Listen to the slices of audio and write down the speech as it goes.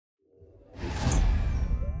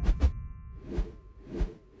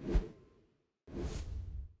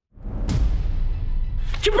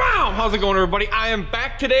Chabow! How's it going, everybody? I am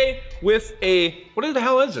back today with a, what the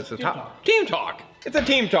hell is this? Team Talk. It's a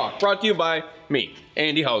Team Talk brought to you by me,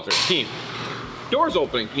 Andy Hauser. Team. Doors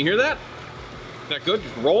opening. Can you hear that? Is that good?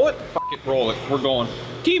 Just roll it. Fuck it, roll it. We're going.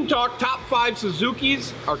 Team Talk top 5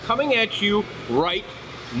 Suzukis are coming at you right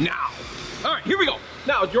now. All right, here we go.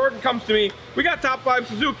 Now, Jordan comes to me. We got top 5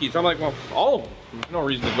 Suzukis. I'm like, well, all of them. There's no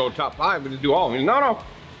reason to go top 5. We just do all of them. No,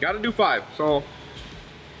 got to do 5. So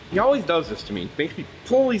he always does this to me. Makes me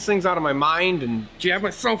pull these things out of my mind and jab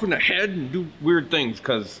myself in the head and do weird things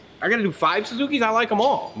because I got to do 5 Suzukis. I like them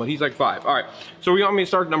all, but he's like 5. All right, so we want me to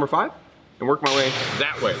start at number 5 and work my way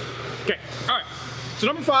that way. Okay, all right. So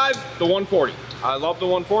number 5, the 140. I love the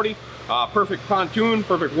 140. Perfect pontoon,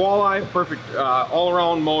 perfect walleye, perfect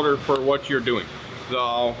all-around motor for what you're doing. The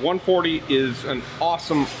 140 is an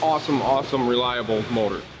awesome, reliable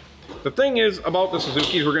motor. The thing is about the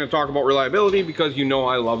Suzukis, we're going to talk about reliability because you know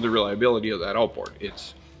I love the reliability of that outboard.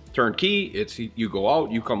 It's turnkey, it's you go out,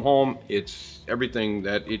 you come home, it's everything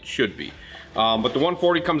that it should be. But the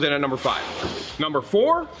 140 comes in at number 5. Number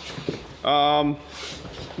 4,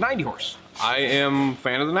 90 horse. I am a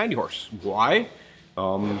fan of the 90 horse. Why?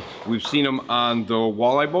 We've seen them on the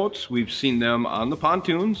walleye boats, we've seen them on the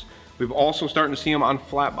pontoons. We've also starting to see them on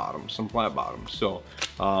flat bottoms, some flat bottoms. So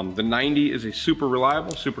the 90 is a super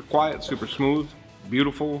reliable, super quiet, super smooth,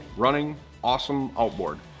 beautiful, running, awesome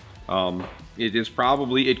outboard. It is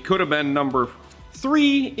probably, it could have been number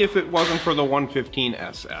 3 if it wasn't for the 115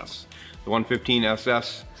 SS. The 115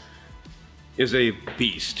 SS is a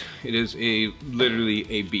beast. It is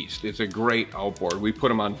literally a beast. It's a great outboard. We put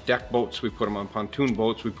them on deck boats, we put them on pontoon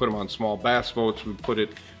boats, we put them on small bass boats, we put it,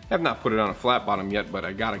 I have not put it on a flat bottom yet, but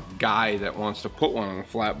I got a guy that wants to put one on a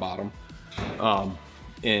flat bottom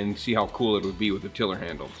and see how cool it would be with a tiller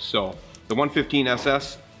handle. So the 115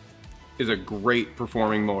 SS is a great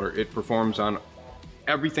performing motor. It performs on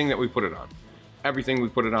everything that we put it on. Everything we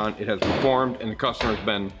put it on, it has performed, and the customer's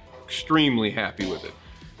been extremely happy with it.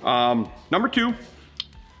 Number 2,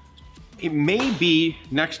 it may be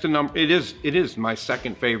next to number, it is my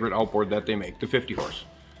second favorite outboard that they make, the 50 horse.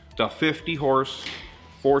 The 50 horse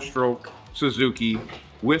 4-stroke Suzuki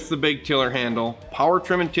with the big tiller handle, power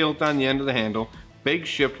trim and tilt on the end of the handle, big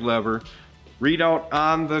shift lever, readout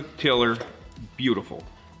on the tiller, beautiful.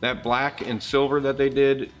 That black and silver that they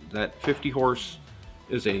did, that 50 horse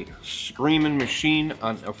is a screaming machine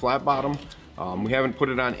on a flat bottom. We haven't put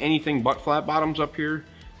it on anything but flat bottoms up here.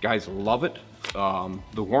 Guys love it.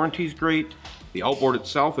 The warranty's great. The outboard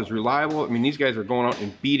itself is reliable. I mean, these guys are going out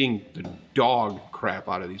and beating the dog crap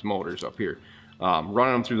out of these motors up here.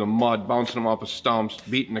 Running them through the mud, bouncing them off of stumps,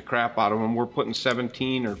 beating the crap out of them. We're putting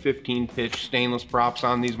 17 or 15 pitch stainless props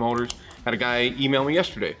on these motors. Had a guy email me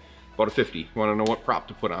yesterday about a 50. Want to know what prop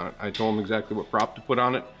to put on it. I told him exactly what prop to put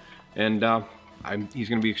on it, and he's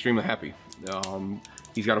going to be extremely happy.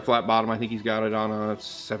 He's got a flat bottom. I think he's got it on a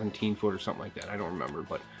 17 foot or something like that. I don't remember,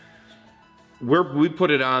 but we put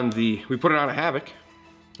it on a Havoc.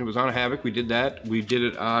 It was on a Havoc. We did that. We did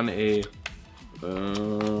it on a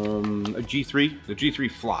G3. The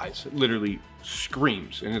G3 flies. It literally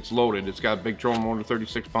screams, and it's loaded. It's got a big trolling motor,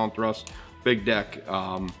 36-pound thrust, big deck.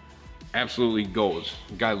 Absolutely goes.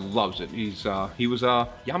 The guy loves it. He was a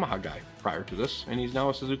Yamaha guy prior to this, and he's now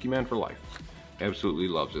a Suzuki man for life. Absolutely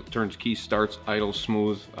loves it. Turns key, starts, idles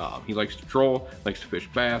smooth. He likes to troll, likes to fish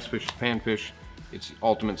bass, fish panfish. It's the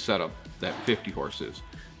ultimate setup that 50 horse is.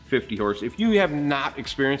 50 horse. If you have not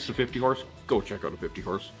experienced the 50 horse, go check out a 50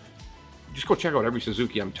 horse. Just go check out every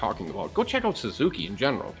Suzuki I'm talking about. Go check out Suzuki in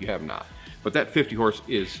general if you have not. But that 50 horse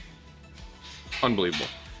is unbelievable.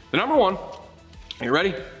 The number 1, are you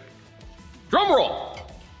ready? Drum roll.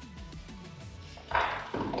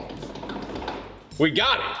 We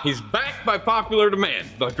got it. He's back by popular demand.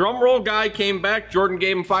 The drum roll guy came back. Jordan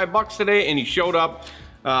gave him $5 today and he showed up.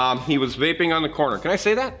 He was vaping on the corner. Can I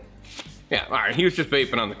say that? Yeah, all right, he was just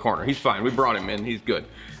vaping on the corner. He's fine, we brought him in, he's good.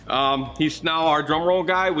 He's now our drum roll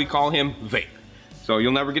guy. We call him Vape. So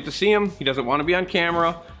you'll never get to see him. He doesn't want to be on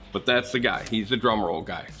camera, but that's the guy. He's the drum roll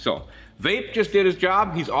guy. So Vape just did his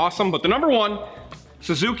job. He's awesome. But the number 1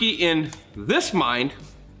 Suzuki in this mind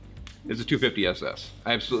is the 250 SS.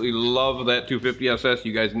 I absolutely love that 250 SS.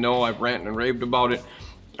 You guys know I've ranted and raved about it.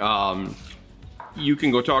 You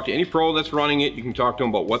can go talk to any pro that's running it. You can talk to them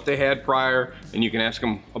about what they had prior, and you can ask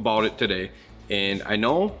them about it today. And I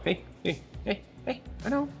know, hey, I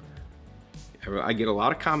know. I get a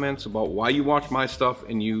lot of comments about why you watch my stuff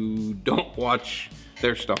and you don't watch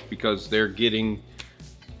their stuff because they're getting,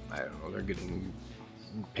 I don't know, they're getting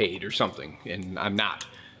paid or something, and I'm not.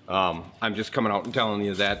 I'm just coming out and telling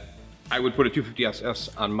you that I would put a 250 SS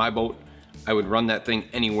on my boat. I would run that thing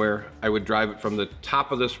anywhere. I would drive it from the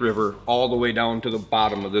top of this river all the way down to the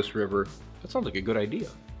bottom of this river. That sounds like a good idea.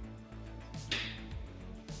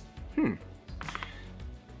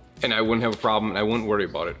 And I wouldn't have a problem, and I wouldn't worry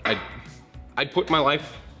about it. I'd put my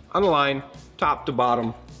life on the line, top to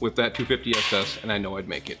bottom, with that 250 SS, and I know I'd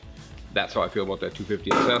make it. That's how I feel about that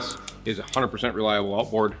 250 SS. It's a 100% reliable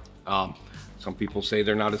outboard. Some people say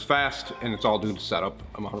they're not as fast, and it's all due to setup.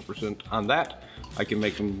 I'm 100% on that. I can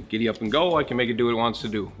make them giddy up and go. I can make it do what it wants to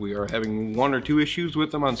do. We are having 1 or 2 issues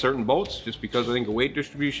with them on certain boats, just because I think of weight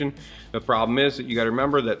distribution. The problem is that you got to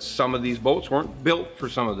remember that some of these boats weren't built for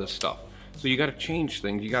some of this stuff. So you got to change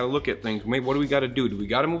things. You got to look at things. Maybe what do we got to do? Do we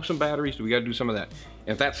got to move some batteries? Do we got to do some of that?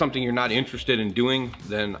 And if that's something you're not interested in doing,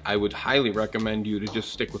 then I would highly recommend you to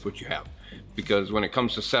just stick with what you have. Because when it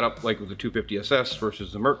comes to setup, like with the 250 SS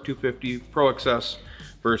versus the Merc 250 Pro XS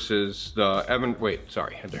versus the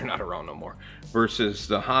they're not around no more, versus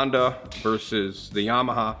the Honda versus the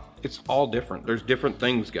Yamaha, it's all different. There's different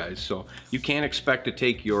things, guys. So you can't expect to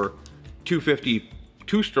take your 250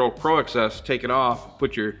 two-stroke Pro XS, take it off,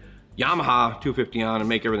 put your Yamaha 250 on and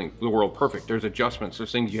make everything the world perfect. There's adjustments,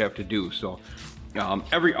 there's things you have to do. So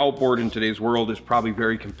every outboard in today's world is probably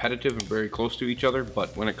very competitive and very close to each other,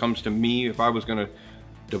 but when it comes to me, if I was going to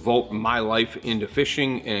devote my life into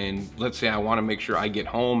fishing, and let's say I want to make sure I get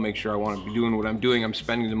home, make sure I want to be doing what I'm doing, I'm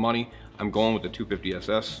spending the money, I'm going with the 250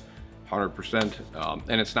 SS 100%.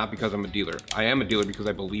 And it's not because I'm a dealer. I am a dealer because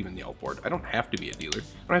I believe in the outboard. I don't have to be a dealer.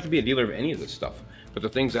 I don't have to be a dealer of any of this stuff. But the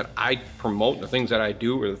things that I promote, the things that I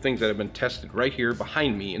do, are the things that have been tested right here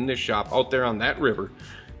behind me in this shop out there on that river.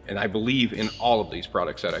 And I believe in all of these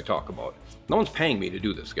products that I talk about. No one's paying me to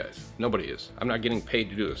do this, guys. Nobody is. I'm not getting paid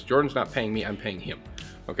to do this. Jordan's not paying me, I'm paying him.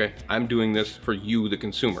 Okay? I'm doing this for you, the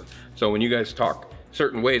consumer. So when you guys talk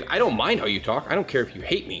certain ways, I don't mind how you talk. I don't care if you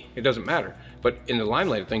hate me. It doesn't matter. But in the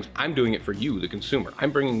limelight of things, I'm doing it for you, the consumer.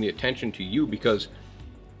 I'm bringing the attention to you, because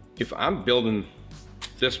if I'm building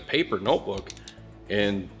this paper notebook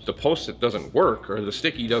and the Post-it doesn't work or the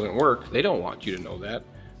sticky doesn't work, they don't want you to know that.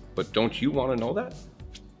 But don't you want to know that?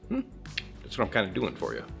 That's what I'm kind of doing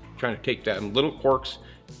for you. I'm trying to take that in little quirks,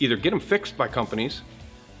 either get them fixed by companies,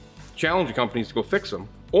 challenge the companies to go fix them,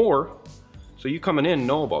 or so you coming in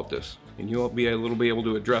know about this and you'll be able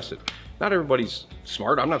to address it. Not everybody's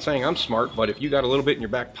smart. I'm not saying I'm smart, but if you got a little bit in your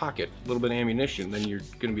back pocket, a little bit of ammunition, then you're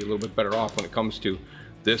going to be a little bit better off when it comes to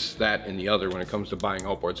this, that, and the other. When it comes to buying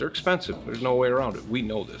outboards, they're expensive. There's no way around it. We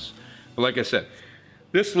know this. But like I said,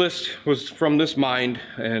 this list was from this mind,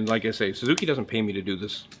 and like I say, Suzuki doesn't pay me to do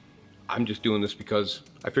this. I'm just doing this because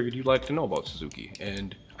I figured you'd like to know about Suzuki,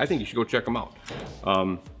 and I think you should go check them out.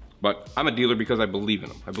 But I'm a dealer because I believe in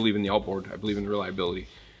them. I believe in the outboard. I believe in the reliability.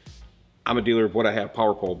 I'm a dealer of what I have,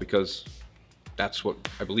 Power Pole, because that's what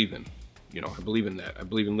I believe in. You know, I believe in that. I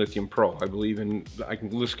believe in Lithium Pro. I believe in, the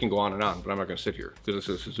list can go on and on, but I'm not gonna sit here because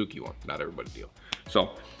this is a Suzuki one, not everybody's deal.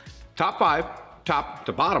 So, top 5, top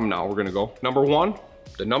to bottom now we're gonna go. Number 1,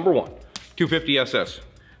 the number 1, 250 SS.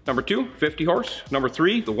 Number 2, 50 horse. Number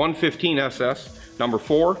 3, the 115 SS. Number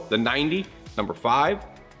 4, the 90. Number 5,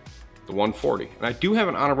 the 140. And I do have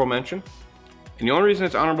an honorable mention. And the only reason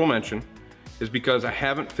it's honorable mention is because I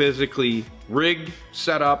haven't physically rigged,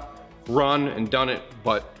 set up, run, and done it,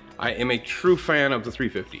 but I am a true fan of the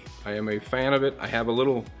 350. I am a fan of it. I have a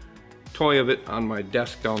little toy of it on my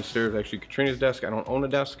desk downstairs, actually Katrina's desk. I don't own a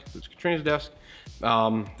desk, it's Katrina's desk.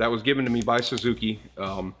 That was given to me by Suzuki.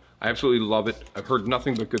 I absolutely love it. I've heard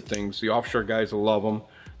nothing but good things. The offshore guys will love them.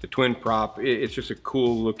 The twin prop, it's just a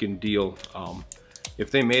cool looking deal.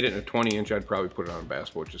 If they made it in a 20-inch, I'd probably put it on a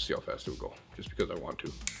bass boat just to see how fast it would go, just because I want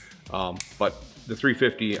to. But the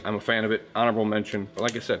 350, I'm a fan of it, honorable mention. But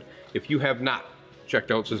like I said, if you have not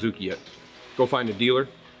checked out Suzuki yet, go find a dealer,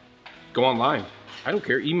 go online. I don't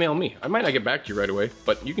care, email me. I might not get back to you right away,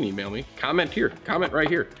 but you can email me. Comment here, comment right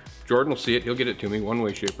here. Jordan will see it, he'll get it to me one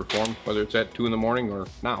way, shape, or form, whether it's at 2 in the morning or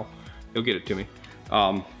now, he'll get it to me.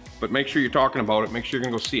 But make sure you're talking about it, make sure you're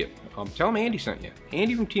gonna go see it. Tell him Andy sent you.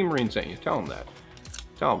 Andy from Team Marine sent you, tell him that.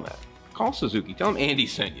 Tell him that. Call Suzuki, tell him Andy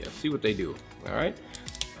sent you, see what they do, all right?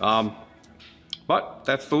 But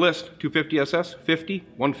that's the list. 250 SS, 50,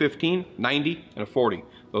 115, 90, and a 40.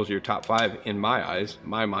 Those are your top 5 in my eyes,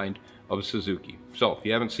 my mind, of Suzuki. So if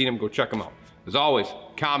you haven't seen them, go check them out. As always,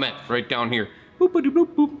 comment right down here. Boop, boop, boop,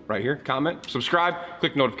 boop, right here. Comment, subscribe,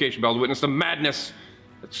 click the notification bell to witness the madness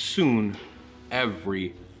that soon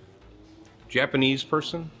every Japanese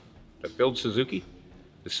person that builds Suzuki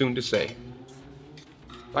is soon to say.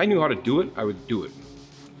 If I knew how to do it, I would do it.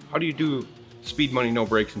 How do you do speed money, no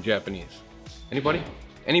brakes in Japanese? Anybody?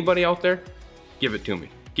 Anybody out there? Give it to me.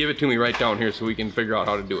 give it to me right down here so we can figure out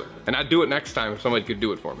how to do it. And I'd do it next time if somebody could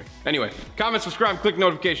do it for me. Anyway, comment, subscribe, click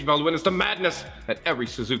notification bell to witness the madness that every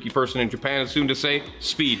Suzuki person in Japan is soon to say,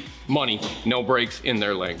 speed, money, no brakes in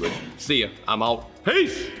their language. See ya, I'm out.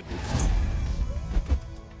 Peace!